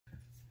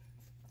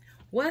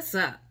What's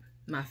up,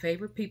 my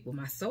favorite people,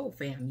 my soul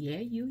fam? Yeah,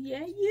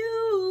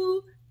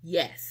 you.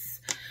 Yes.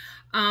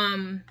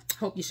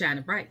 Hope you're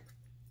shining bright.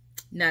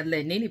 Not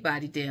letting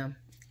anybody dim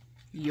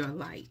your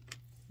light.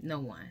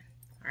 No one.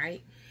 All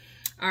right.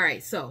 All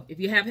right. So if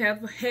you have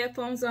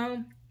headphones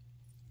on,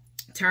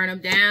 turn them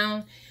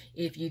down.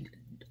 If you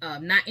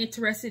not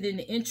interested in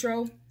the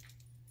intro,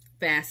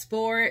 fast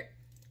forward.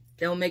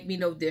 Don't make me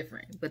no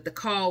different. But the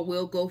call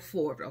will go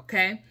forward.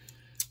 Okay.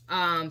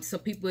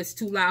 Some people, it's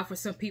too loud for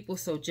some people,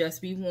 so just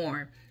be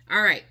warned.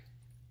 All right.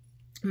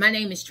 My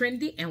name is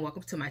Trinity, and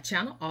welcome to my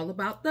channel, all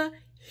about the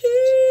healing.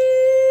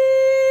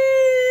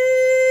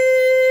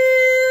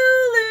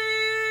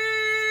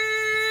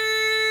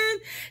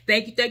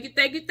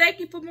 Thank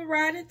you for my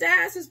ride and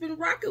dies has been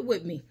rocking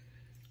with me.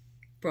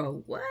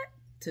 Bro, what?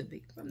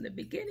 From the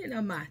beginning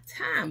of my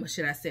time, or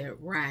should I say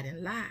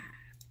riding live?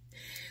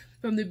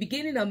 From the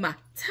beginning of my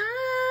time.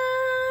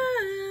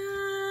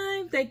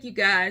 Thank you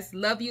guys.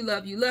 Love you.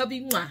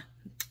 Mwah.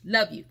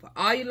 Love you for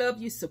all your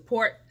love, your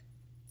support.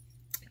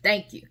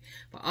 Thank you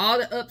for all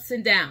the ups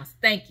and downs.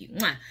 Thank you.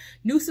 Mwah.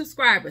 New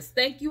subscribers.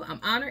 Thank you. I'm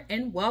honored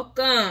and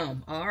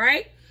welcome. All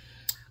right.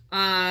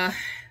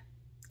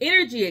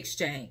 Energy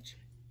exchange.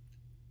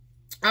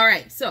 All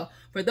right. So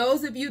for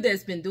those of you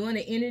that's been doing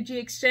the energy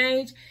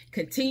exchange,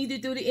 continue to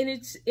do the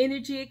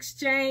energy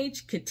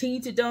exchange.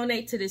 Continue to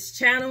donate to this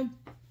channel.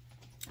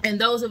 And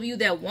those of you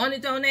that want to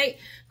donate,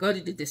 go to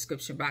the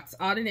description box.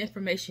 All the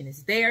information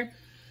is there.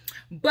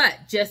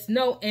 But just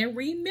know and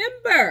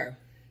remember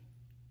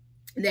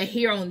that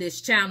here on this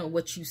channel,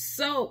 what you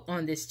sow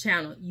on this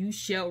channel, you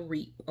shall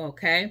reap.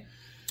 Okay?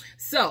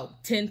 So,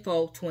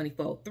 10-fold,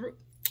 20-fold,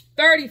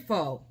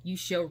 30-fold, you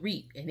shall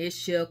reap. And it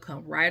shall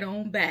come right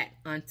on back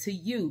unto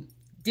you.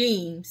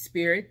 Deem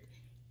spirit,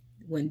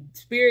 when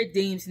spirit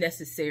deems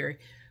necessary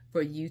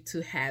for you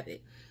to have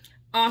it.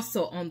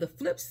 Also, on the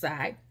flip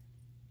side,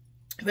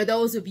 for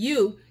those of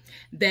you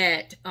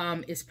that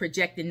is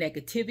projecting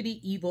negativity,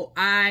 evil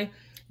eye,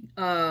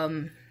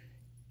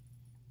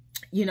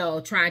 you know,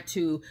 trying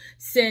to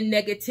send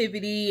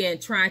negativity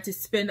and trying to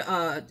spend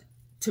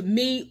to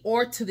me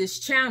or to this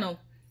channel,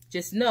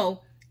 just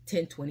know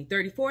 10, 20,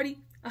 30, 40,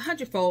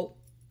 100-fold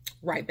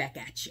right back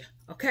at you.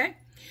 Okay?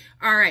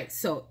 All right.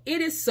 So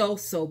it is so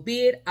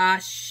be it.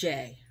 Ashe.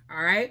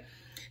 All right.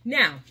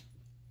 Now,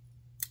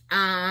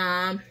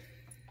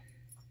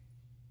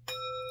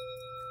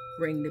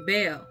 ring the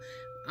bell.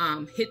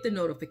 Hit the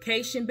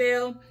notification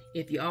bell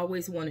if you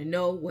always want to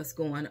know what's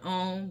going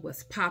on,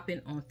 what's popping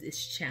on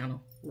this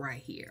channel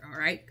right here. All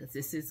right, because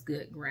this is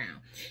good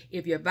ground.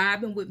 If you're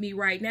vibing with me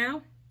right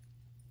now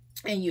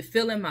and you're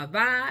feeling my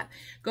vibe,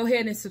 go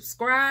ahead and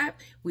subscribe.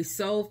 We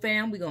soul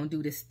fam. We're gonna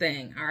do this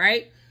thing. All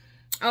right.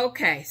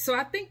 Okay, so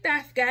I think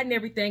that I've gotten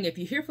everything. If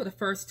you're here for the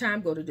first time,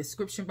 go to the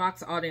description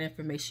box. All the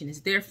information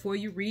is there for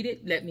you. Read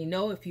it. Let me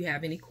know if you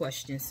have any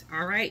questions.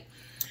 All right.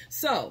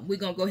 So we're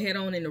going to go ahead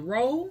on in the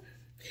roll.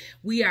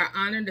 We are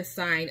honored the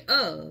sign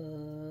of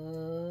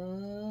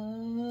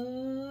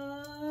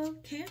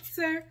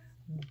Cancer.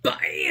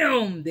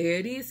 Bam! There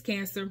it is,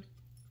 Cancer.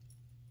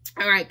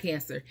 All right,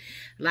 Cancer.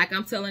 Like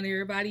I'm telling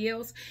everybody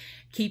else,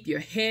 keep your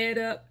head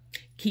up.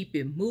 Keep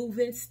it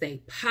moving.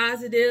 Stay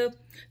positive.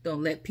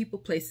 Don't let people,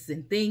 places,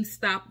 and things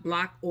stop,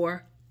 block,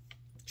 or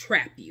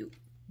trap you.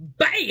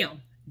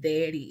 Bam!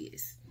 There it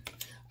is.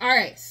 All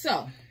right,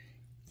 so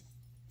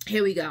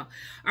here we go.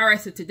 All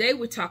right, so today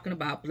we're talking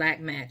about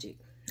black magic.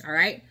 All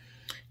right,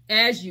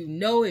 as you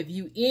know, if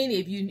you've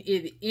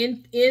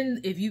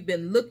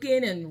been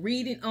looking and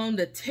reading on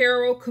the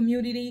tarot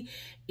community,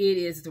 it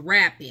is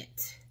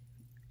rampant.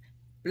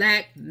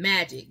 Black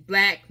magic.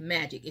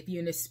 If you're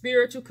in the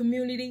spiritual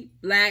community,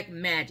 black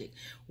magic.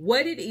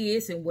 What it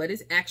is and what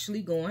is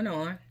actually going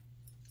on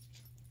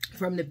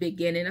from the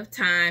beginning of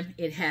time,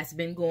 it has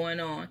been going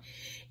on,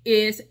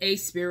 is a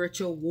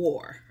spiritual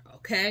war.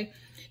 Okay.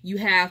 You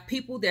have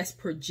people that's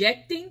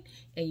projecting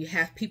and you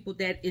have people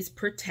that is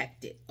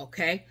protected.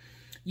 Okay.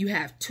 You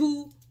have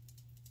two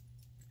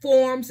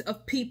forms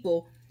of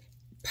people.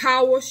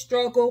 Power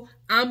struggle.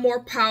 I'm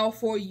more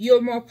powerful. You're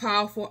more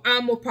powerful.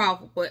 I'm more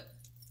powerful. But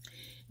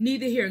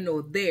neither here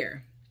nor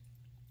there.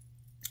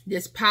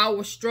 This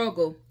power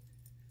struggle,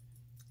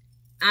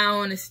 I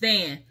don't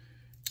understand.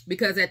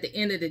 Because at the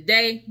end of the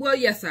day, well,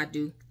 yes, I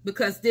do.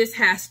 Because this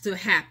has to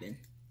happen.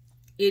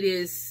 It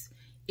is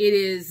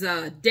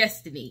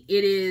destiny.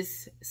 It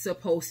is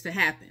supposed to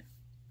happen.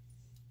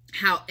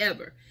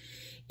 However,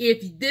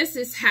 if this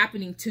is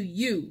happening to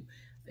you,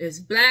 is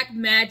black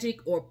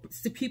magic or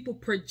people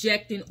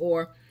projecting,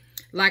 or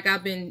like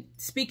I've been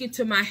speaking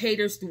to my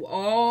haters through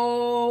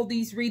all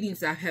these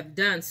readings I have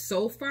done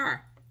so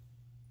far.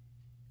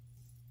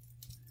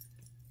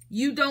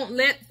 You don't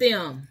let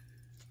them.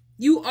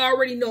 You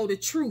already know the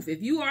truth.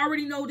 If you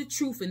already know the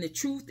truth, and the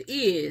truth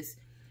is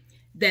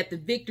that the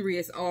victory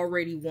is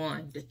already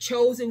won. The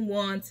chosen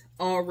ones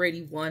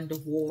already won the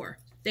war.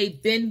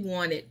 They've been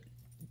won it.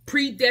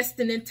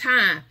 Predestined in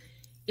time.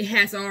 It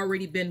has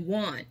already been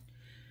won.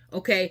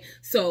 Okay,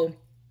 so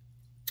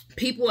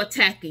people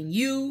attacking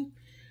you,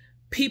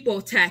 People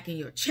attacking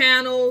your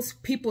channels,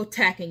 people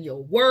attacking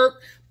your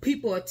work,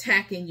 people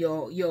attacking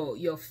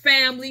your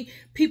family,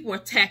 people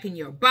attacking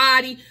your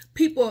body,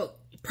 people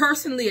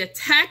personally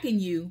attacking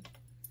you.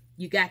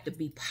 You got to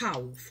be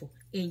powerful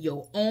in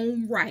your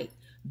own right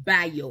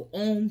by your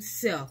own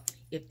self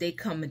if they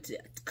coming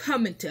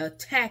to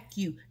attack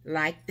you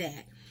like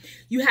that.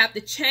 You have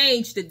to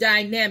change the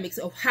dynamics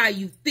of how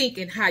you think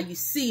and how you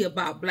see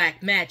about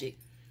black magic,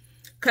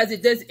 because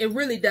it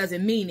really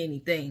doesn't mean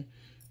anything.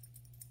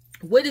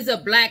 What is a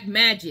black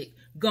magic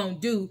gonna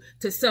do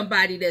to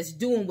somebody that's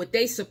doing what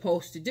they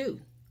supposed to do?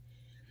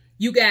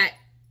 You got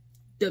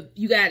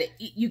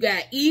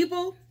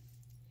evil,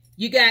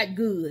 you got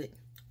good.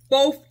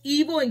 Both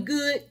evil and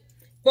good,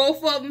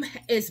 both of them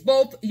is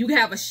both. You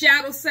have a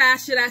shadow side,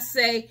 should I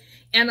say,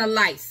 and a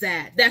light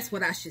side. That's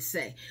what I should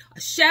say.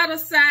 A shadow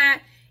side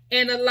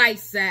and a light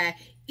side.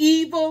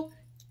 Evil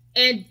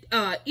and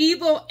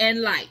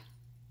light.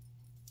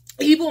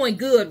 Evil and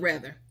good,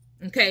 rather.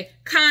 Okay,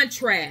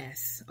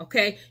 contrast.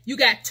 Okay, you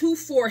got two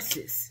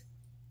forces.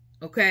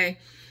 Okay,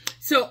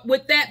 so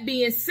with that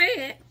being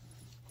said,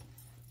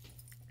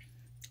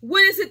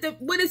 what is it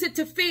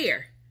to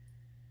fear?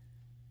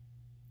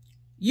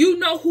 You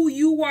know who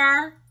you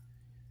are.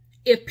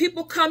 If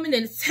people coming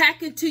and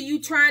attacking to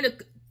you, trying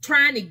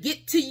to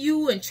get to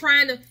you and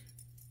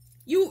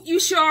you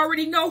should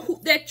already know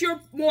that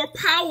you're more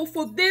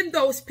powerful than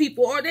those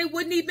people, or they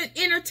wouldn't even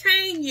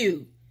entertain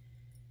you.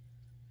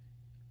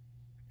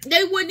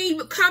 They wouldn't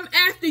even come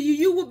after you.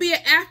 You would be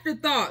an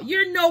afterthought.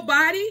 You're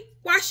nobody.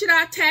 Why should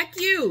I attack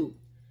you?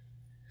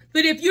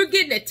 But if you're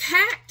getting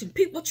attacked and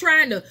people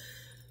trying to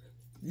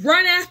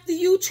run after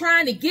you,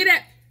 trying to get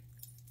at,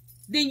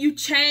 then you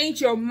change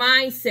your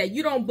mindset.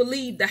 You don't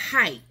believe the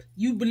hype.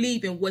 You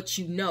believe in what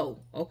you know,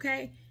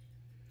 okay?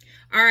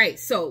 All right,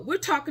 so we're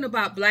talking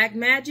about black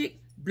magic,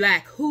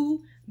 black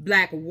who,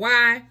 black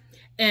why,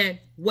 and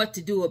what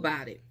to do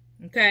about it,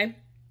 okay?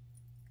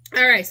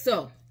 All right,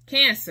 so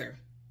Cancer.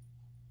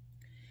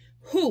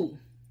 Who?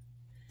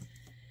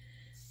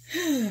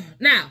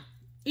 Now,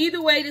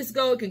 either way this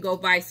goes, it can go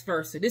vice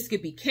versa. This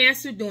could be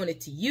Cancer doing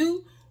it to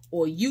you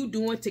or you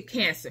doing it to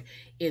Cancer.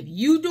 If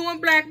you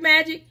doing black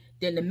magic,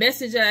 then the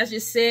message I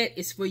just said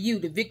is for you.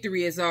 The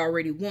victory is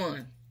already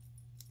won.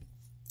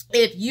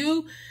 If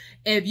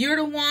you're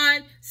the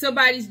one,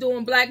 somebody's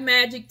doing black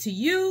magic to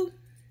you,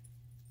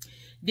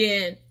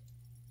 then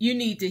you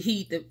need to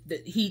heed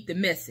the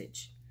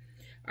message.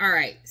 All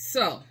right,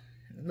 so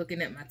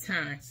looking at my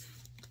time.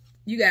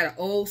 You got an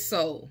old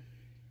soul.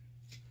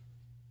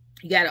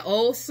 You got an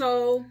old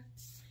soul,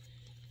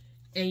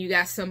 and you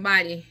got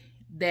somebody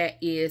that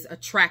is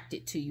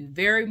attracted to you,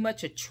 very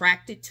much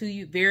attracted to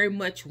you, very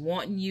much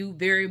wanting you,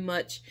 very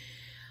much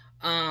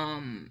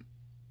have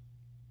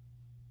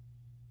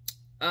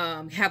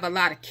a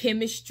lot of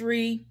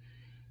chemistry,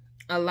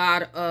 a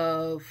lot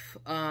of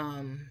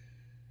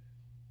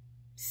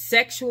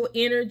sexual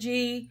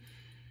energy,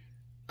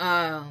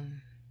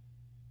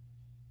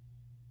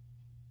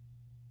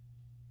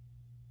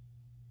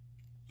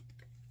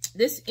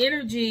 this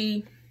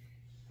energy.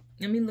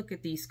 Let me look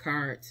at these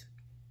cards,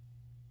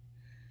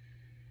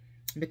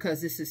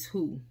 because this is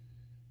who.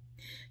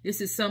 This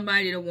is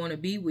somebody that want to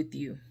be with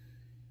you.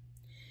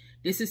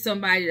 This is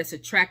somebody that's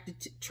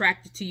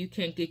attracted to you,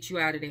 can't get you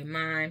out of their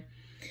mind,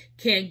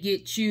 can't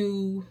get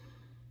you.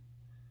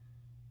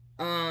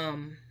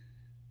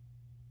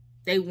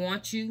 They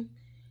want you.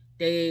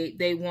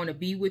 They want to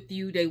be with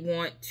you. They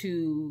want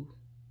to.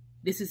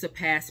 This is a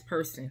past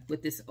person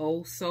with this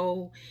old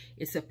soul.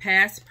 It's a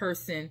past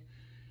person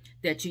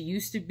that you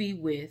used to be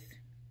with.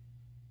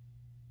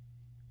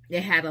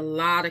 They had a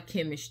lot of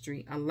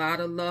chemistry, a lot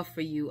of love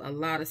for you, a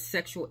lot of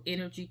sexual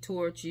energy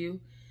towards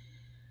you.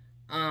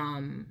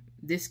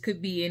 This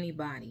could be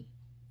anybody.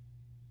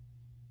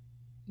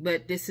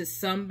 But this is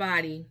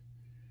somebody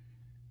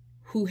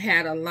who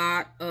had a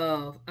lot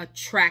of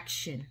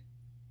attraction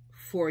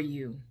for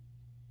you.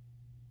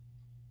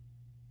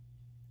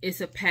 It's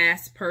a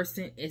past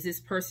person. Is this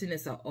person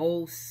is an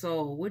old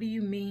soul? What do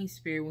you mean,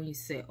 Spirit, when you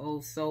say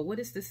old soul? What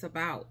is this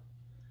about?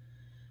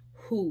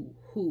 Who?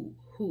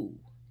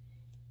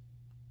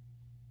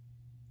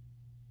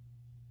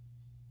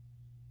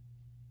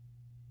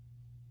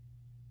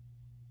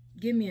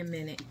 Give me a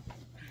minute.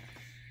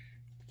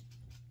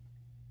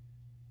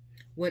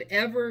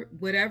 Whatever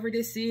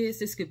this is,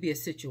 this could be a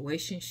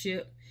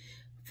situationship,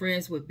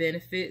 friends with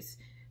benefits,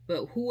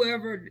 but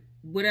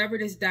whatever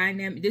this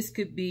dynamic, this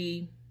could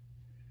be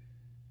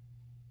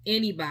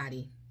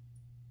anybody,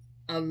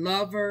 a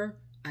lover,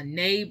 a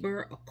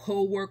neighbor, a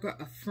co-worker,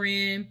 a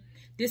friend.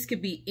 This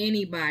could be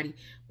anybody,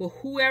 but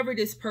whoever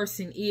this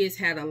person is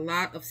had a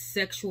lot of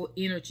sexual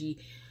energy,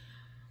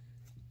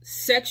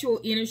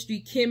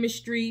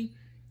 chemistry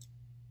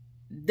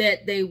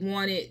that they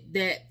wanted,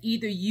 that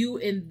either you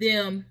and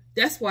them.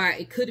 That's why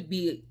it could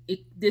be,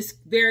 this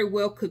very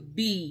well could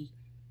be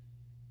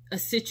a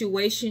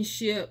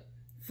situationship,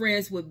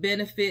 friends with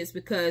benefits,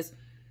 because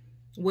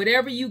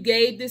whatever you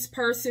gave this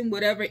person,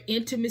 whatever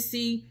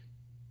intimacy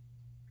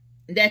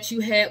that you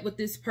had with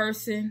this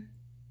person,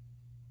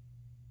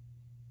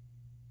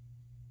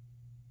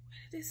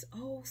 this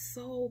old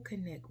soul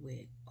connect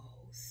with?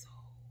 Old soul.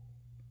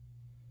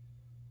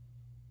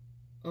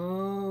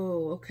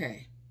 Oh,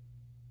 okay.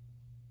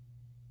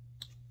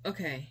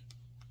 Okay.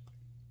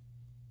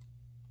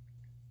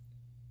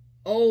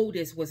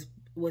 Oldest was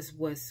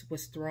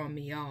throwing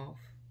me off.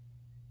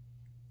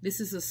 This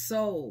is a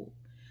soul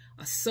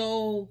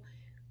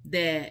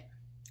that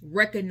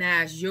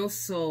recognized your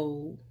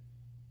soul.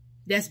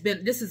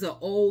 This is an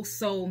old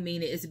soul,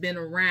 meaning it's been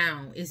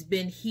around. It's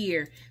been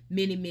here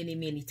many, many,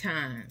 many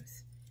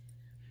times.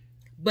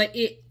 But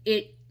it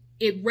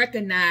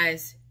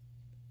recognized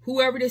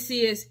whoever this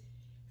is,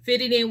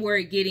 fit it in where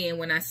it get in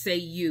when I say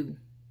you.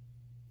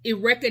 It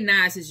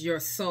recognizes your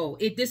soul.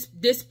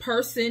 This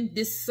person,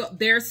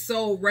 their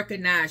soul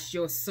recognized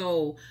your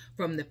soul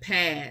from the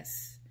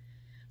past,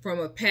 from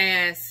a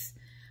past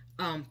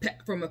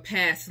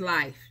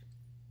life.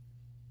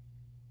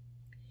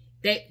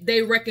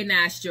 They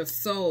recognized your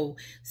soul,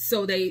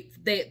 so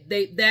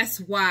that's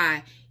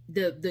why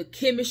the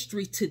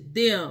chemistry to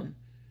them,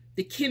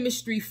 the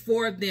chemistry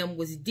for them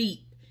was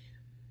deep.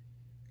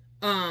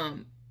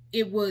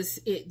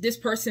 This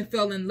person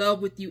fell in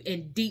love with you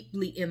and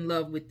deeply in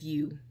love with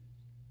you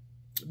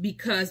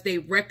because they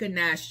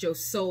recognized your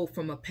soul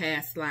from a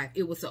past life.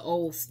 It was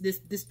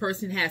this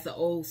person has an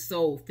old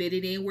soul. Fit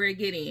it in where it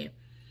get in.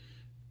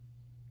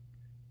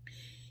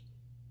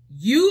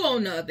 You,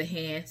 on the other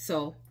hand,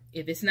 so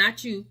if it's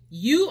not you,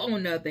 you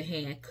on the other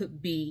hand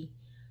could be,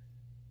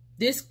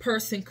 this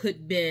person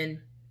could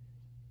been,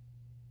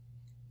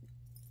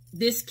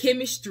 this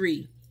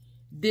chemistry,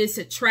 this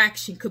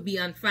attraction could be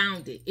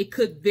unfounded. It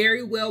could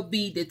very well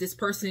be that this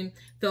person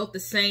felt the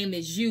same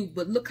as you,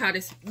 but look how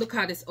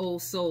this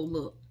old soul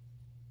look.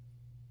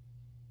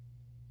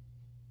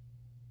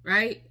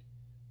 Right?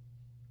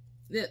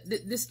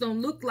 This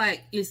don't look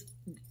like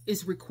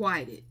it's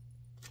requited.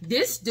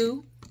 This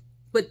do,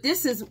 but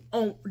this is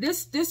on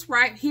this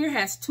right here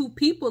has two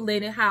people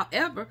in it.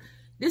 However,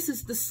 this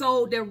is the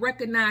soul that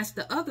recognized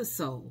the other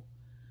soul.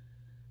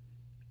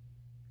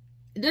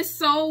 This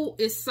soul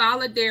is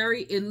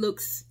solidary. It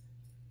looks,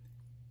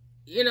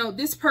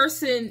 this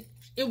person,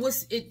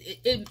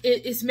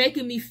 it's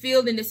making me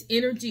feel in this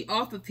energy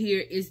off of here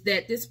is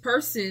that this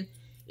person,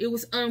 it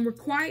was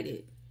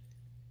unrequited.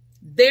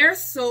 Their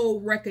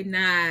soul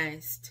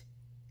recognized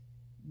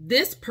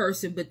this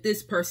person, but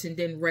this person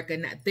didn't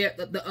recognize,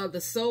 the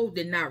other soul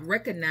did not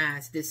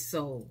recognize this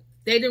soul.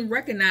 They didn't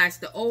recognize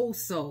the old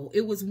soul.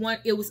 It was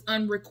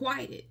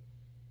unrequited.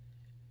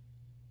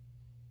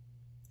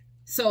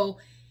 So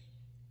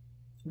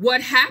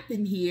what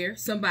happened here?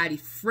 Somebody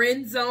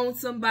friend zoned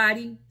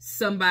somebody.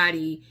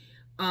 Somebody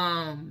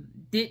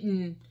did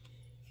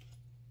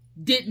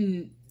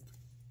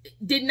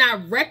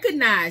not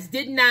recognize,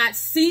 did not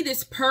see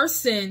this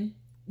person,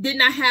 did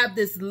not have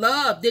this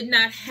love, did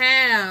not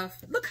have,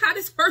 look how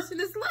this person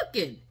is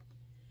looking.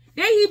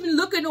 They're even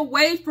looking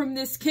away from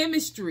this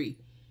chemistry.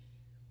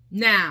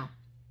 Now,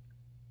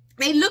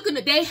 they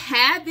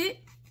have it.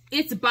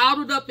 It's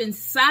bottled up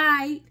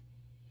inside.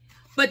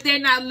 But they're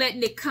not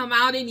letting it come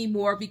out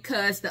anymore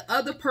because the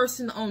other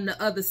person on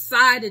the other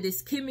side of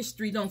this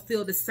chemistry don't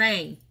feel the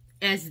same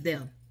as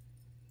them.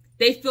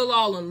 They feel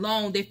all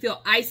alone. They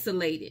feel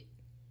isolated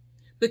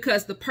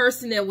because the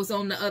person that was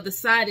on the other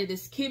side of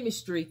this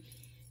chemistry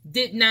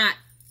did not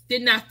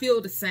feel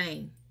the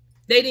same.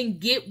 They didn't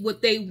get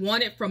what they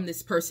wanted from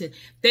this person.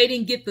 They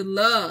didn't get the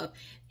love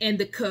and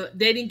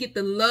they didn't get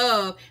the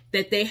love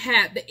that they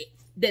had.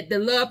 That the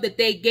love that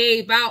they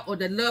gave out or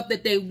the love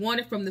that they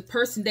wanted from the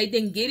person, they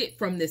didn't get it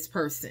from this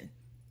person.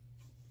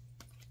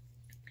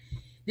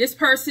 This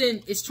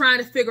person is trying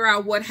to figure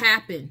out what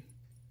happened.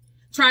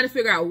 Trying to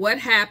figure out what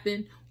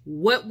happened,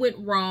 what went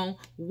wrong.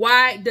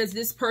 Why does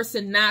this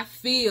person not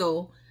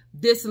feel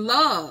this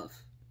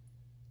love?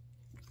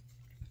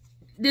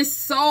 This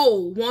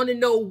soul want to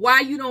know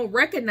why you don't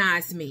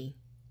recognize me.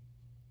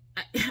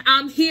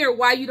 I'm here,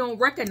 why you don't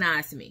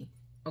recognize me.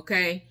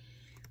 Okay?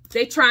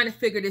 They trying to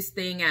figure this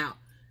thing out.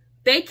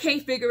 They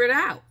can't figure it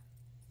out.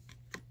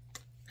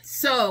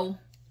 So,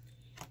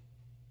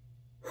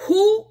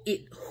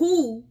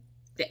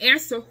 the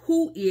answer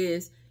who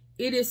is,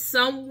 it is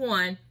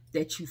someone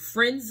that you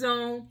friend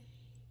zone.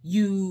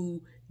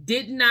 You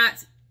did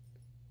not,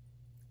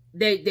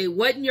 they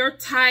wasn't your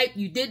type.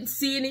 You didn't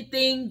see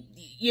anything,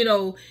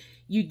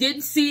 you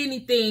didn't see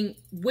anything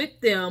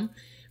with them.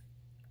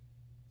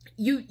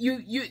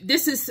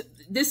 This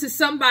is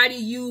somebody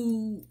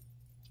you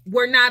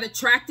were not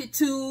attracted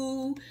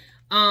to.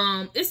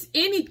 It's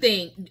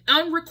anything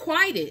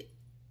unrequited.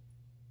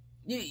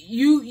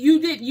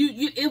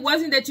 It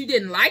wasn't that you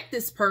didn't like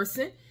this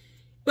person,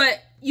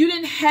 but you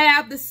didn't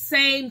have the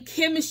same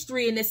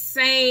chemistry and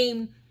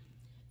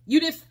you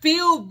didn't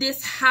feel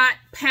this hot,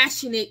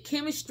 passionate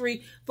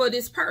chemistry for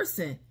this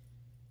person.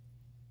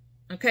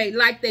 Okay,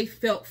 like they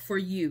felt for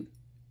you.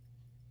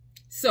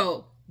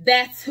 So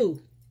that's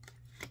who.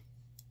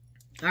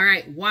 All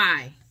right,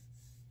 why?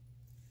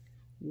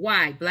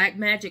 Why? Black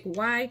magic,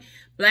 why?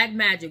 Black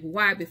magic,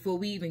 why? Before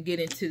we even get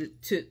into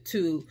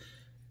to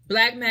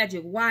black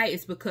magic, why?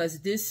 It's because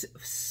this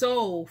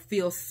soul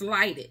feels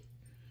slighted.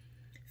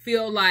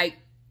 feel like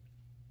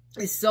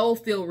this soul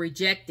feel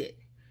rejected.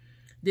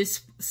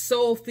 This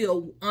soul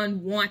feel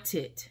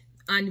unwanted,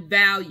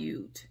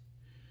 unvalued.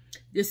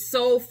 This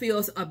soul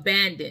feels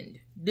abandoned.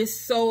 This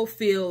soul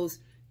feels,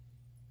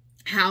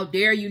 how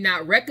dare you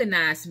not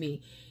recognize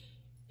me?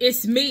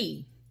 It's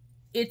me.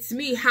 It's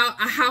me.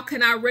 How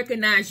can I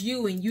recognize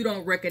you and you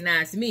don't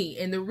recognize me?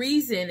 And the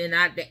reason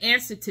the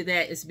answer to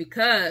that is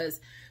because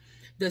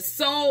the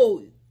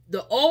soul,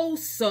 the old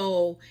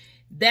soul,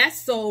 that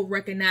soul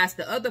recognized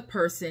the other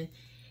person.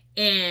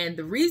 And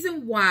the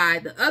reason why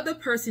the other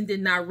person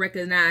did not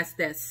recognize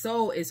that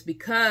soul is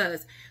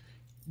because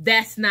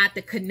that's not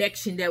the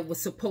connection that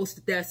was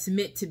that's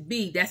meant to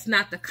be. That's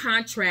not the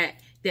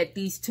contract that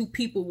these two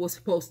people were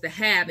supposed to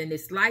have in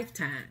this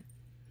lifetime.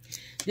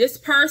 This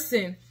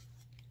person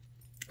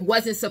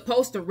wasn't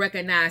supposed to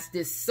recognize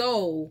this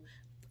soul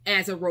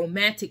as a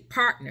romantic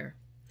partner.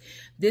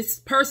 This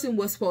person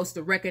was supposed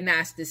to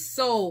recognize this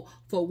soul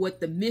for what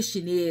the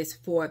mission is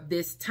for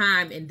this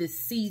time and this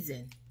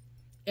season.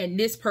 And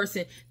this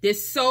person,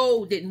 this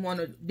soul didn't want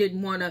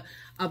to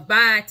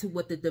abide to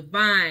what the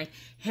divine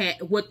had,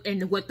 what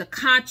the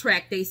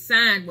contract they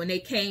signed when they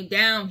came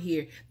down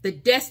here, the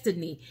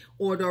destiny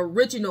or the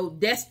original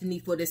destiny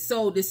for this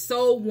soul. This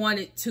soul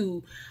wanted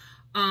to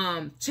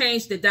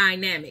change the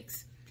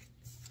dynamics,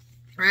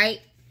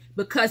 right?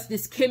 Because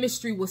this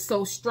chemistry was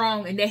so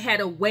strong and they had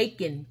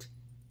awakened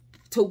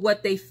to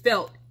what they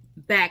felt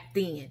back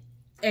then.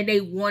 And they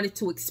wanted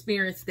to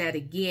experience that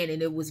again.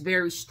 And it was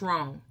very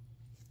strong.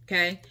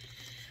 Okay.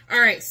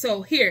 All right.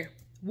 So here,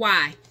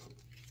 why?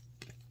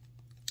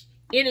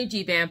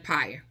 Energy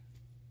vampire.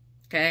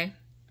 Okay.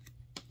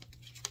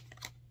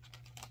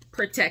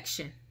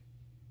 Protection.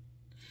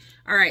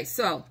 All right.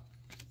 So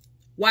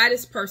why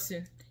this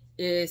person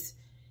is,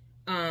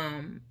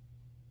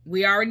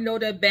 we already know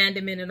the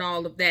abandonment and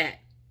all of that.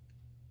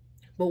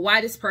 But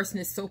why this person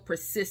is so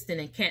persistent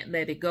and can't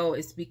let it go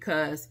is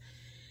because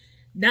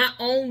not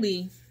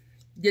only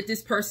did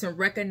this person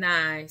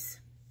recognize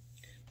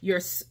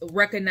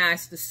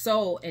the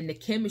soul, and the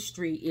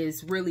chemistry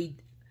is really,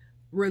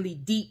 really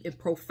deep and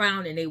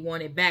profound, and they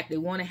want it back. They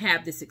want to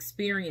have this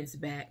experience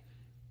back.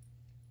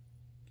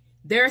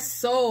 Their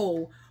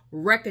soul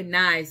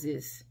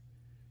recognizes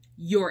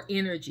your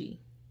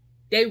energy.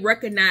 They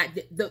recognize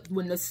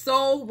when the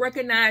soul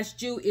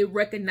recognized you, it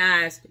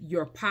recognized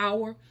your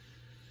power,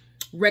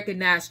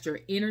 recognized your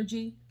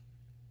energy,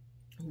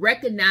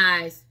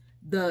 recognized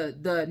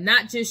the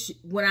not just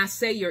when I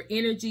say your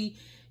energy.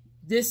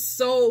 This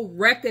soul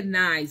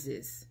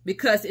recognizes,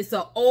 because it's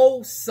an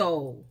old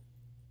soul.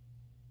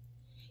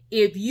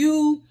 If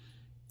you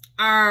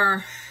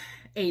are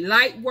a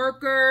light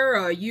worker,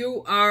 or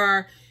you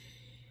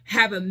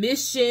have a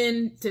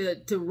mission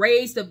to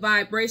raise the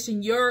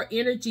vibration, your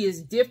energy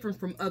is different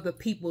from other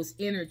people's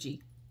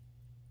energy.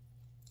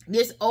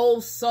 This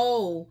old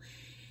soul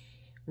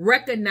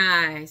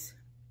recognize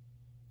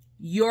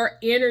your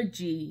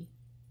energy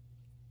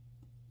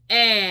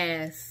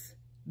as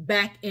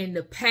back in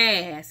the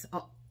past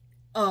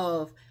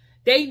of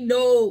they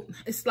know.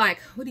 It's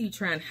like, what are you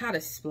trying, how to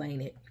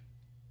explain it?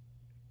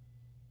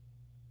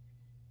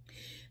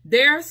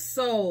 Their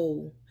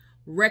soul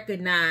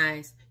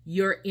recognized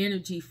your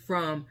energy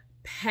from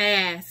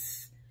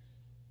past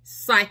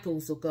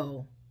cycles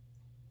ago.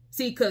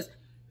 See, because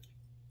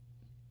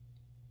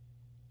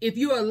if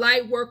you're a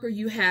light worker,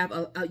 you have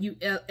you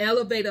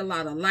elevate a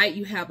lot of light.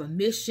 You have a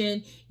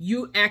mission.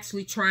 You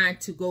actually trying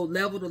to go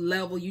level to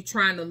level. You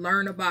trying to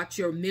learn about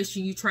your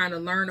mission. You trying to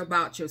learn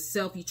about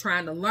yourself. You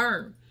trying to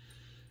learn.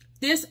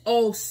 This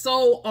old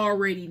soul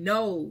already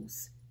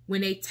knows. When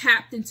they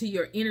tapped into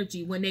your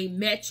energy, when they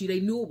met you,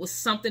 they knew it was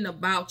something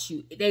about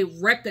you. They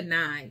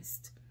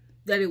recognized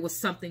that it was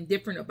something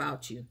different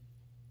about you.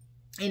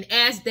 And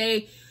as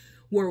they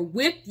were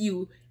with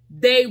you,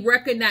 they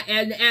recognized,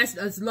 and as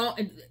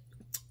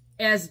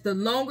the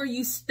longer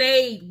you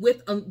stayed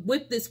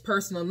with this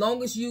person, the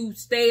longer you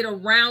stayed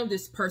around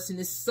this person,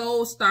 the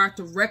soul start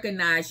to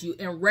recognize you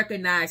and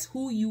recognize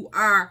who you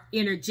are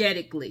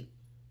energetically.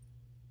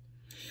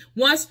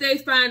 Once they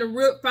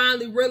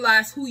finally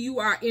realize who you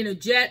are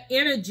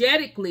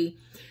energetically,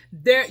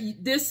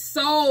 this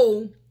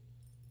soul,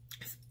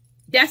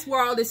 that's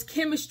where all this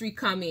chemistry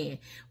come in.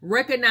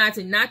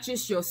 Recognizing not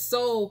just your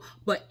soul,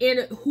 but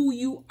who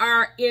you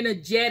are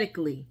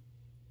energetically.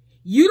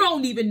 You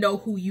don't even know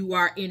who you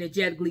are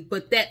energetically,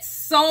 but that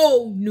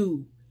soul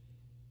knew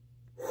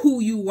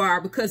who you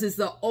are because it's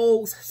the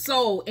old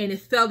soul, and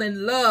it fell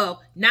in love,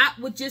 not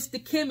with just the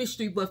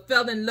chemistry, but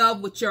fell in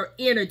love with your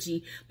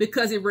energy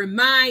because it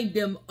reminded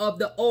them of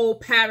the old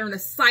pattern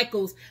of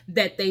cycles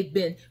that they've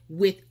been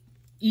with,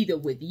 either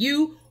with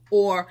you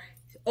or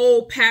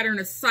old pattern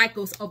of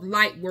cycles of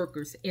light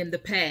workers in the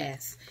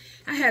past.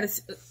 I had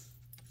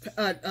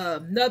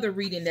another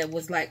reading that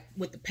was like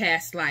with the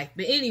past life,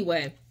 but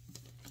anyway.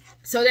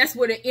 So that's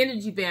where the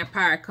energy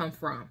vampire come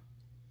from.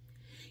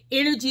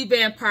 Energy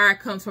vampire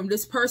comes from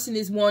this person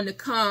is wanting to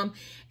come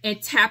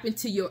and tap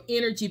into your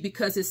energy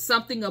because it's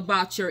something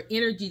about your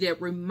energy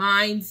that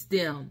reminds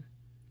them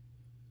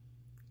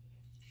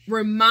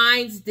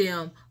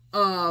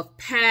of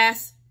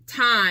past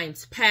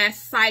times,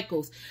 past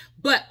cycles,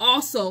 but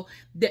also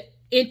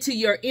into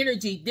your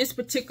energy. This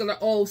particular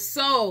old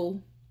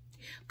soul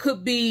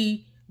could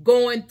be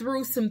going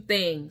through some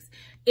things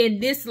in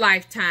this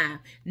lifetime,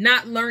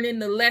 not learning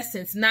the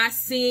lessons, not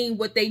seeing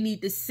what they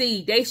need to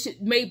see. They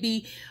should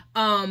maybe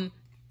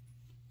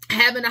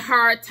having a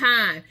hard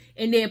time,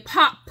 and then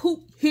pop,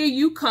 poop, here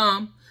you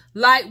come,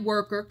 light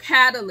worker,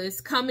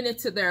 catalyst coming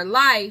into their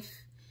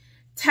life,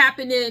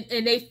 tapping in,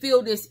 and they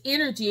feel this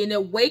energy and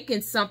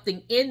awakens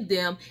something in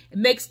them. It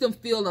makes them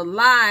feel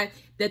alive,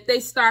 that they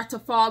start to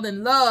fall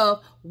in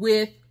love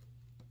with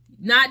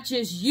not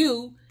just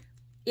you.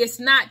 It's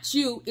not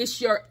you, it's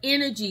your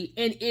energy,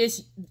 and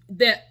it's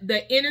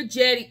the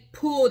energetic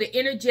pull, the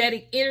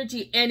energetic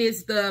energy, and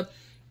it's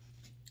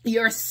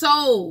your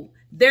soul,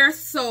 their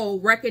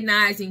soul,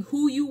 recognizing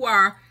who you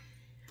are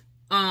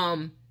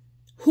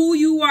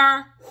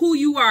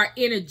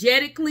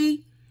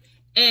energetically,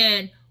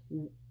 and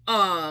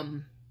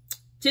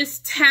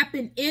just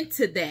tapping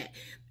into that.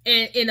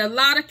 And in a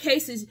lot of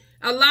cases,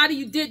 a lot of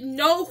you didn't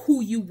know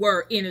who you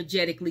were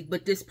energetically,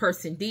 but this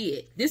person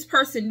did. This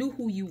person knew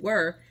who you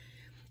were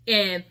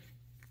and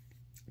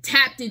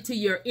tapped into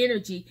your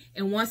energy.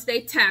 And once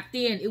they tapped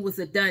in, it was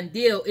a done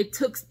deal.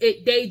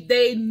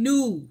 They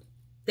knew.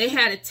 They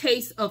had a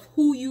taste of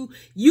who you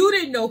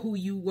didn't know who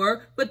you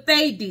were, but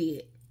they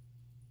did.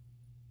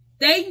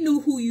 They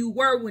knew who you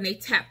were when they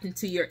tapped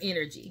into your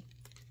energy.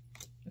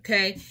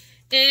 Okay?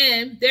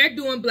 And they're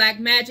doing black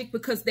magic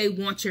because they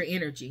want your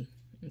energy.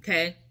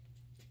 Okay?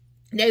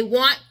 They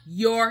want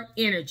your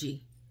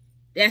energy.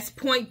 That's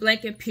point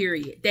blank and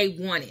period. They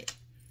want it.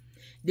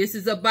 This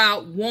is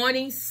about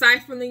wanting,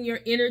 siphoning your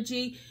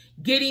energy,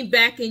 getting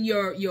back in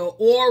your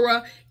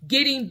aura,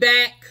 getting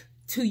back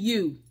to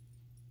you.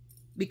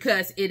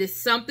 Because it is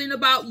something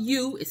about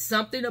you, it's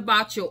something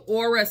about your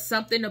aura,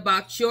 something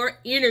about your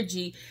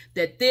energy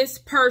that this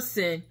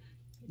person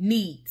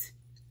needs.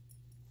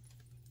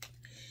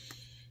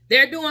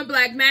 They're doing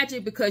black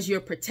magic because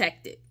you're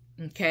protected,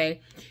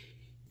 okay?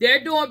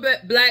 They're doing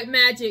black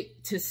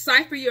magic to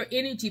cipher your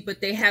energy,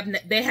 but they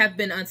have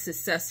been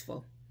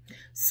unsuccessful.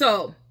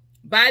 So,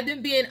 by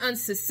them being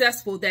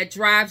unsuccessful, that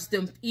drives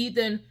them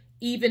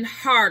even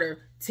harder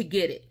to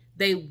get it.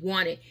 They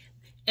want it.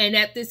 And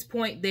at this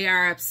point, they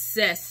are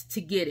obsessed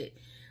to get it.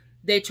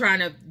 They're trying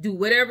to do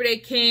whatever they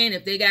can.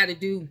 If they got to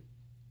do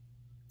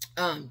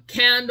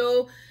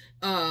candle,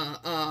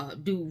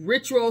 do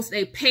rituals,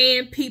 they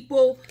paying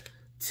people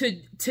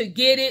to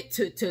get it,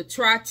 to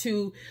try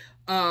to,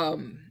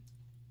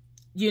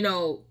 you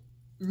know,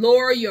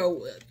 lower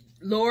your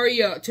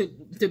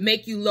to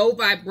make you low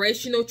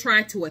vibrational,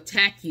 trying to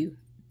attack you.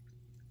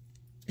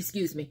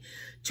 Excuse me,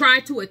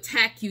 trying to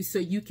attack you so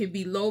you can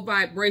be low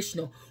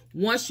vibrational.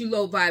 Once you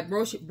low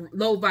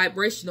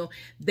vibrational,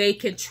 they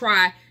can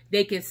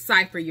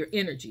cipher your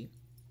energy.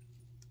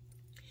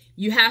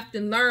 You have to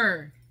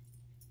learn,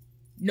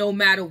 no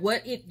matter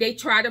what they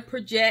try to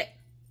project,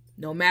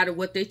 no matter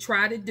what they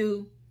try to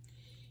do,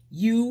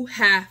 you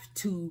have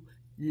to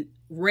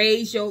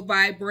raise your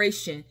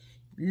vibration,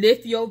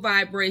 lift your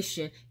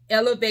vibration,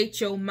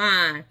 elevate your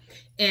mind.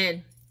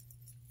 And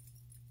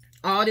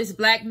all this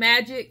black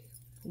magic,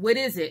 what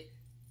is it?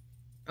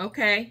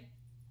 Okay.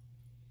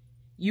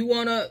 You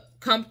want to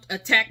come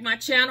attack my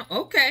channel?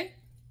 Okay.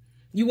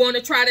 You want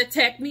to try to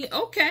attack me?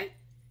 Okay.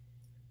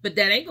 But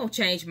that ain't going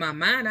to change my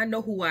mind. I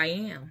know who I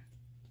am.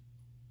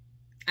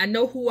 I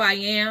know who I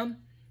am.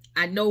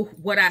 I know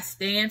what I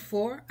stand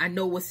for. I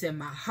know what's in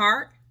my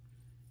heart.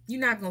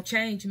 You're not going to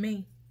change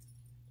me.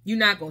 You're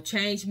not going to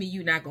change me.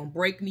 You're not going to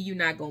break me. You're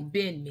not going to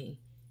bend me.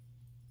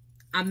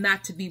 I'm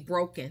not to be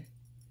broken.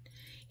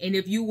 And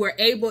if you were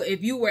able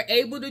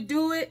to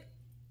do it,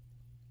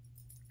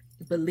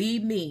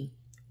 believe me,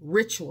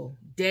 ritual,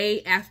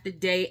 day after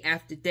day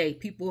after day,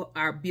 people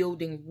are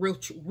building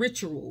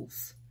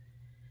rituals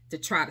to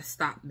try to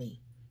stop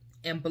me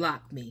and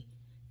block me.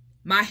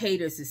 My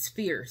haters is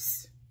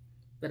fierce,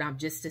 but I'm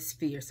just as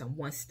fierce. I'm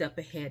one step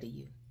ahead of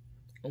you.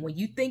 And when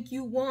you think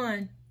you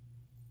won,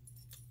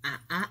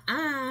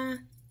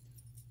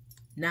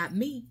 not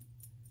me.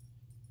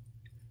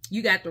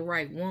 You got the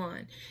right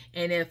one.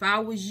 And if I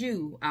was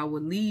you, I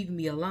would leave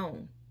me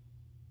alone.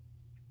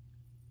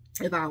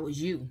 If I was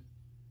you,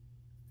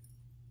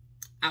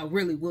 I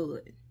really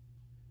would.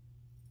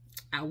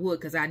 I would,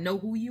 because I know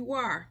who you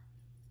are.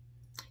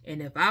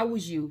 And if I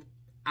was you,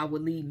 I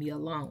would leave me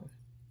alone.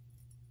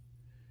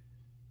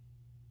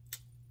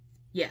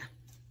 Yeah.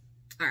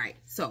 All right.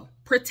 So,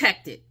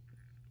 protect it.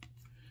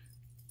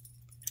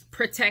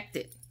 Protect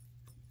it.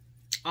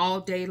 All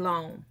day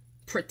long.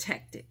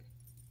 Protect it.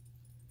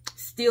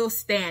 Still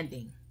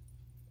standing.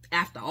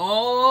 After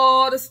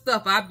all the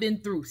stuff I've been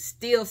through,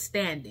 still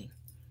standing.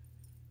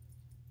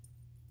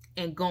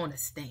 And gonna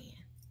stand.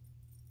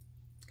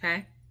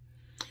 Okay?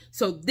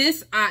 So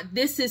this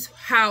is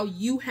how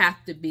you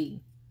have to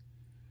be.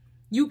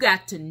 You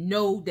got to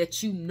know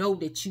that you know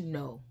that you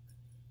know.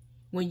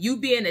 When you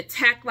being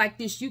attacked like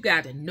this, you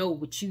got to know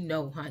what you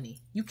know, honey.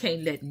 You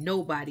can't let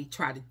nobody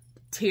try to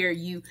tear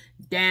you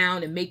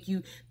down and make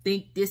you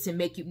think this and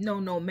make you,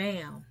 no,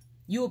 ma'am.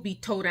 You'll be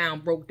tore down,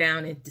 broke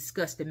down, and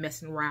disgusted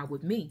messing around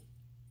with me.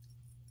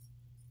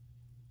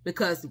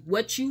 Because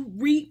what you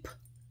reap,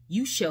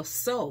 you shall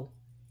sow.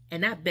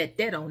 And I bet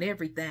that on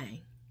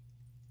everything.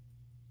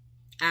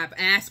 I've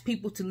asked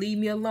people to leave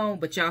me alone,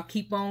 but y'all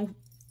keep on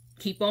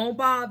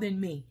bothering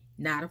me.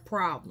 Not a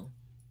problem.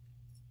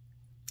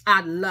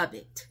 I love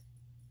it.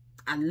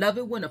 I love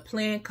it when a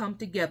plan come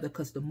together,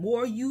 because the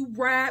more you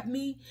ride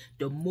me,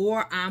 the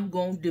more I'm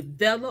going to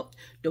develop,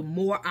 the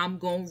more I'm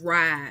going to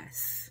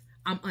rise.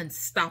 I'm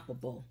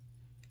unstoppable.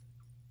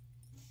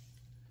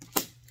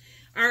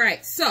 All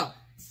right, so,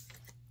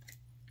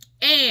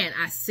 and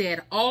I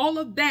said all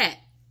of that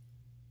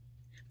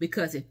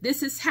because if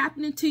this is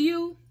happening to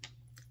you,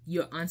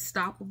 you're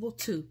unstoppable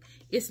too.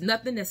 It's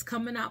nothing that's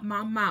coming out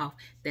my mouth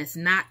that's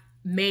not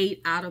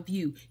made out of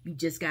you. You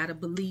just got to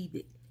believe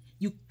it.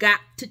 You got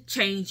to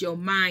change your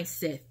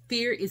mindset.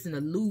 Fear is an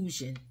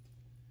illusion.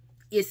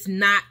 It's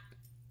not,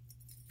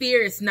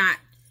 fear is not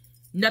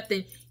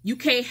nothing. You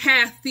can't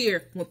have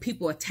fear when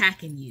people are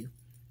attacking you.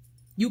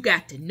 You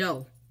got to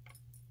know.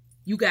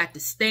 You got to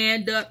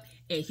stand up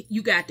and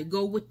you got to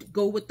go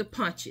with the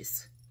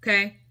punches.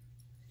 Okay?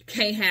 You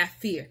can't have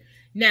fear.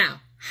 Now,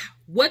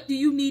 what do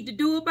you need to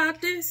do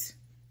about this?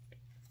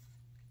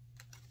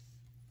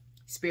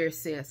 Spirit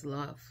says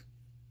love.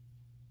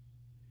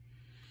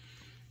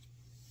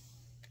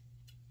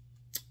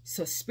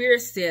 So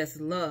Spirit says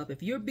love.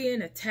 If you're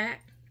being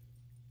attacked,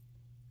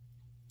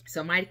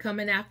 somebody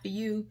coming after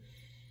you,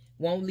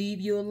 won't leave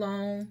you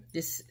alone,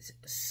 this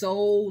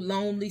soul,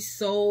 lonely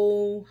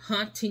soul,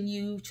 hunting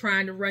you,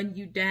 trying to run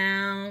you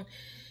down,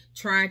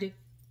 trying to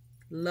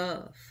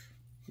love.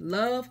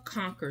 Love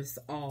conquers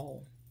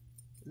all.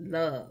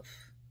 Love.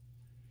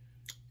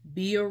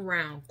 Be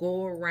around,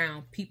 go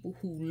around people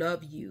who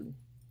love you,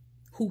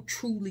 who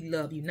truly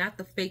love you, not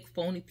the fake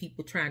phony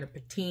people trying to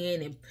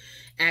pretend and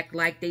act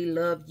like they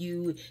love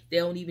you. They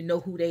don't even know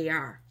who they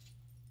are.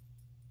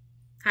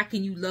 How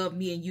can you love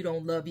me and you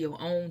don't love your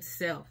own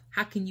self?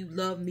 How can you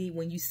love me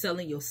when you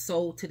selling your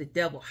soul to the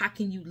devil? How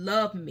can you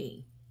love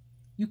me?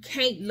 You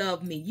can't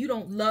love me. You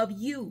don't love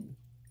you.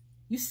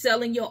 You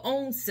selling your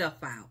own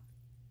self out,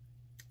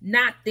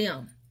 not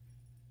them.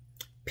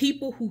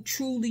 People who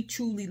truly,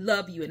 truly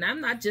love you. And I'm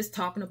not just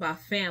talking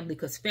about family,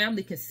 because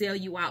family can sell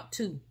you out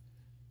too.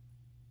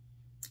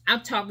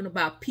 I'm talking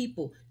about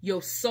people,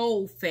 your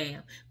soul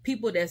fam,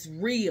 people that's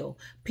real,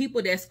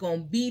 people that's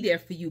going to be there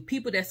for you,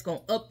 people that's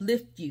going to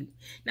uplift you.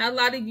 Now, a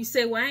lot of you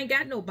say, well, I ain't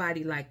got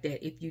nobody like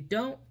that. If you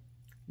don't,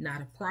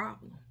 not a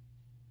problem.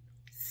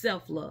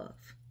 Self-love.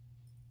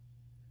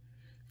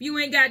 If you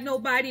ain't got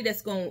nobody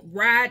that's going to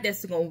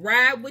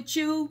ride with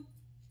you,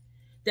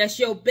 that's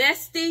your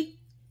bestie,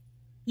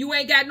 you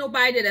ain't got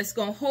nobody that's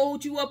going to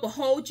hold you up or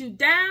hold you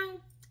down,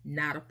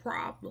 not a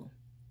problem.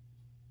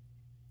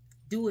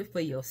 Do it for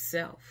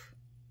yourself.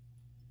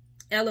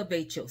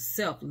 Elevate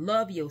yourself.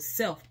 Love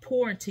yourself.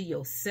 Pour into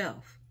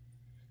yourself.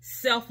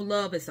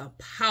 Self-love is a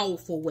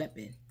powerful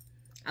weapon.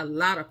 A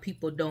lot of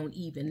people don't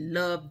even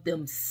love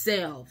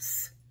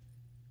themselves.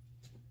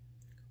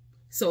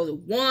 So the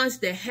ones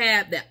that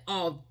have that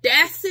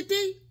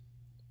audacity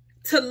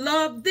to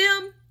love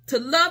them, to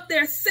love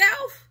their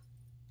self,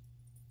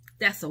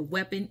 that's a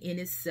weapon in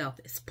itself.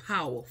 It's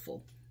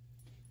powerful.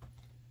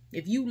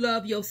 If you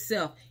love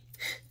yourself,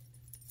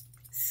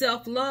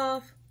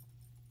 self-love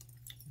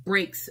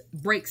breaks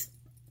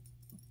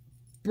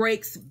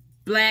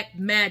black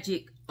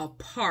magic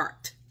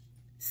apart.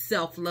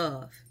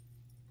 Self-love.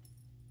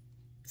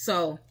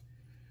 So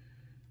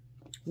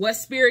what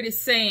Spirit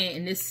is saying,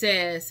 and it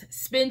says,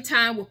 spend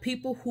time with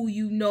people who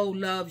you know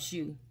loves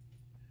you.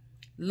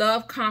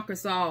 Love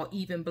conquers all,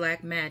 even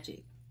black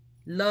magic.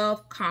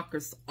 Love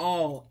conquers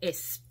all,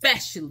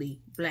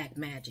 especially black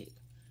magic.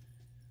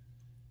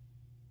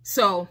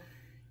 So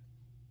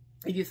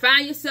if you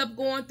find yourself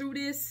going through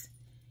this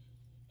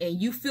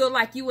and you feel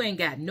like you ain't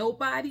got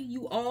nobody,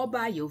 you all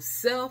by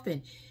yourself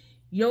and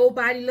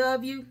nobody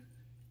love you,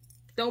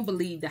 don't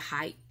believe the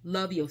hype.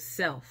 Love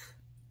yourself.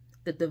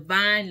 The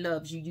divine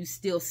loves you. You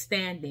still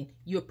standing.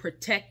 You're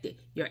protected.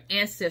 Your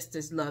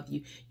ancestors love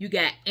you. You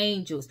got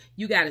angels.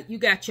 You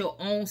got your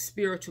own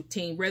spiritual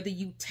team. Whether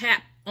you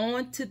tap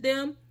onto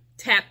them,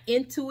 tap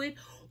into it,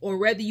 or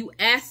whether you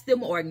ask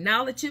them or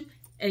acknowledge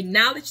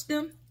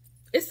them,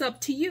 it's up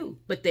to you.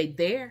 But they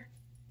there.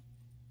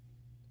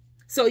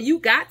 So you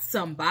got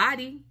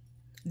somebody.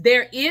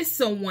 There is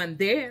someone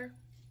there.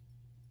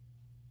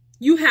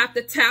 You have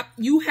to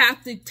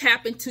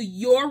tap into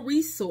your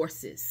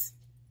resources.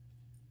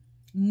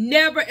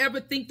 Never ever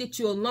think that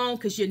you're alone,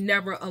 because you're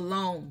never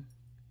alone.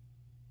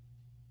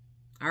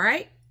 All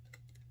right?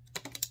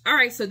 All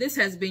right, so this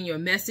has been your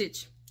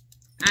message.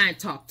 I ain't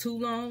talked too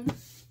long.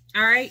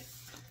 All right?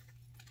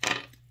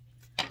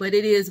 But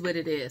it is what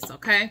it is,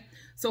 okay?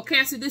 So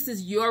Cancer, this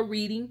is your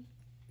reading.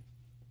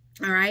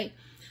 All right?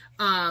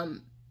 I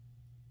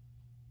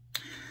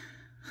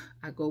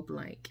go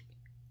blank.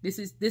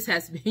 This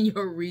has been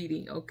your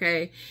reading,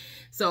 okay?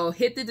 So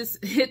hit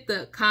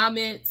the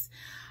comments.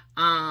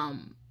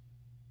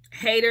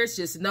 Haters,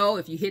 just know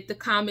if you hit the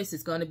comments,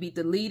 it's going to be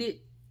deleted.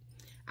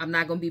 I'm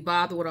not going to be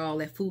bothered with all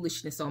that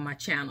foolishness on my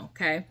channel,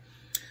 okay?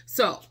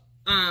 So,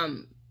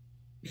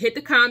 hit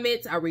the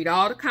comments. I read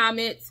all the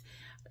comments.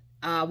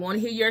 I want to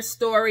hear your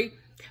story.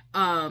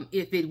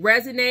 If it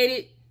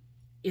resonated,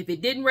 if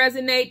it didn't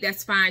resonate,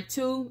 that's fine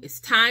too. It's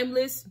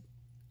timeless.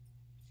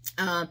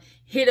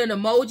 Hit an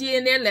emoji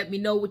in there. Let me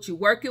know what you're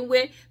working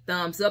with.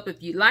 Thumbs up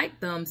if you like.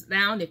 Thumbs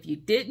down if you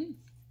didn't.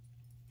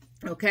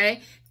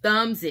 Okay?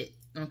 Thumbs it.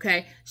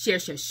 Okay? Share,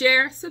 share,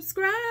 share.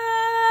 Subscribe.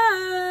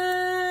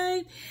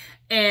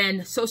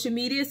 And social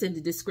media is in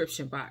the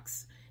description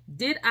box.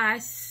 Did I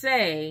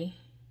say...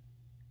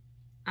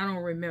 I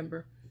don't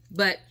remember.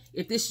 But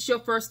if this is your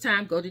first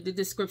time, go to the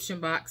description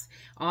box.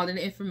 All of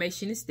the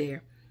information is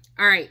there.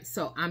 All right.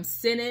 So I'm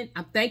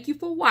thank you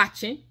for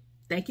watching.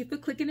 Thank you for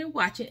clicking and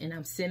watching. And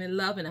I'm sending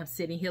love and I'm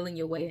sending healing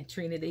your way. And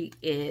Trinity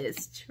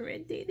is